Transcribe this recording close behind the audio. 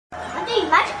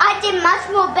did much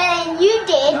more better than you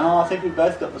did. No, I think we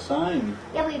both got the same.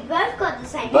 Yeah, we both got the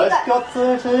same. Both got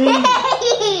 13.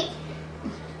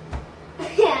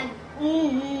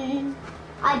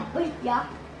 I beat ya.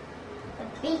 I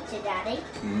beat you, Daddy.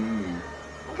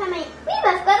 Okay, mate. We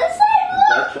both got the same We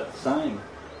one. both got the same.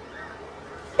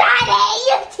 Daddy,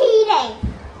 you're cheating.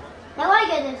 Now I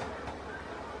get this.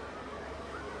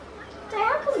 So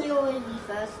how come you always be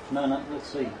first? No, let's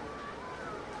see.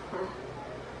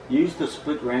 Use the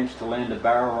split wrench to land a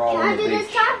barrel roll Can on I the do beach.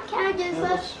 this time? Can I do it Yeah,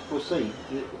 first? we'll see.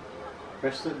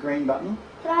 Press the green button.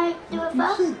 Can I do it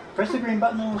We'll see. first? Press the green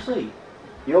button and we'll see.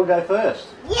 You'll go first.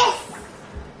 Yes!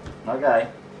 Okay.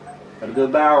 Gotta do a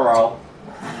barrel roll.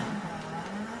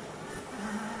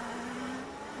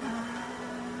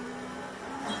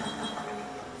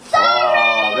 Sorry!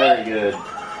 Oh, very good.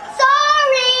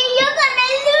 Sorry! You're gonna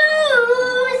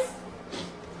lose!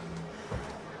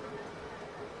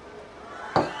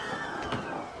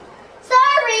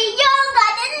 Sorry! You're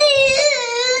gonna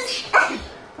lose!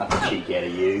 That's a cheek out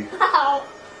of you. Ow.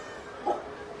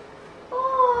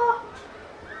 Oh.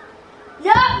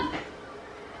 No!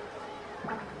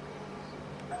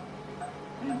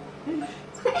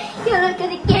 You're not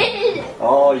gonna get it.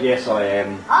 Oh, yes I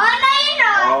am. Oh, no, you're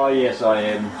not. Oh, yes I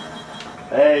am.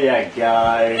 There you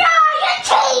go. No, you're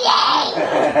cheating!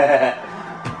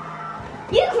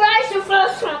 You crashed the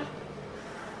first one.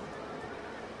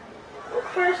 You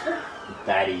crashed the...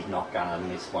 Daddy's not gonna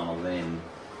miss one of them.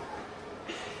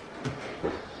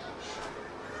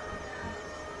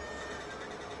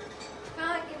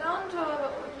 Can't get on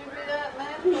toilet. Would you be that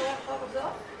mad for that bubbles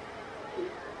up?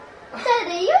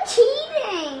 Daddy, you're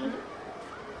cheating.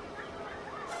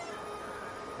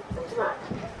 That's right.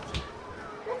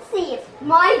 Let's see if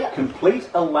my... Complete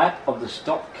a lap of the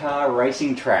stock car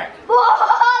racing track.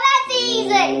 Whoa, that's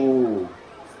easy. Ooh.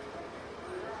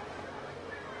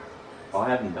 I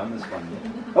haven't done this one yet.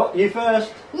 Oh, you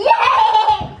first.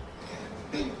 Yay!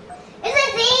 This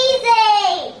is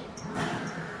easy.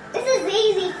 This is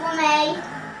easy for me.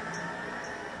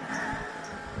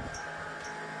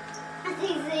 This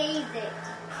is easy.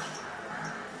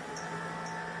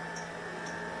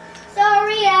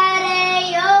 Sorry,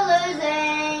 Eddie, you're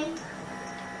losing.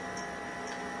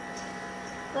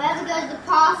 Whoever goes the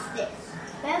fastest,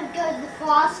 whoever goes the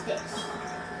fastest,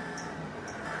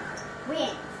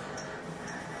 wins.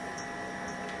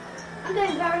 I'm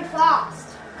going very fast.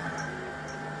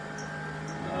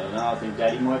 I don't know, I think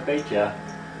Daddy might beat you.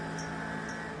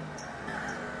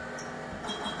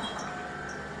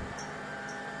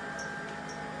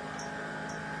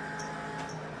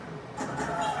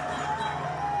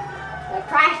 We're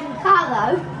crashing the car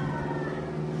though.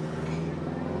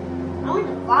 I want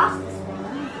the fastest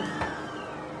thing.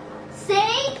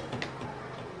 See?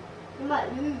 You might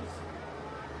lose.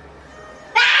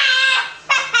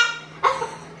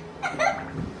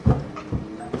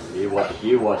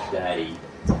 You watch Daddy.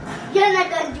 You're not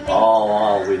going to do it. Oh,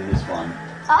 I'll win this one.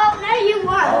 Oh, no, you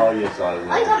won't. Oh, yes I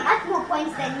will. I got much more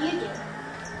points than you do.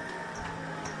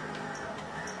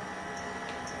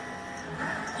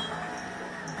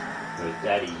 With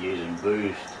Daddy using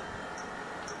boost.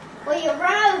 Well, you run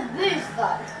out of boost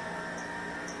though.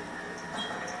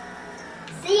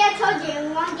 See, I told you,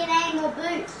 you won't get any more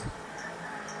boost.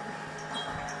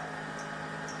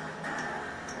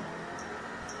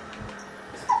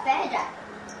 It's not fair, Jack.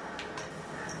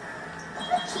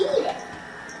 You're cheating.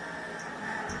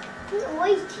 He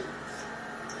always cheats.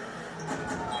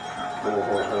 Ho,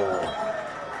 ho, ho.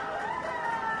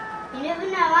 You never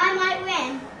know, I might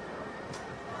win.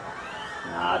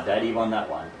 Nah, Daddy won that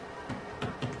one.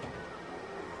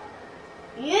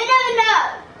 You never know.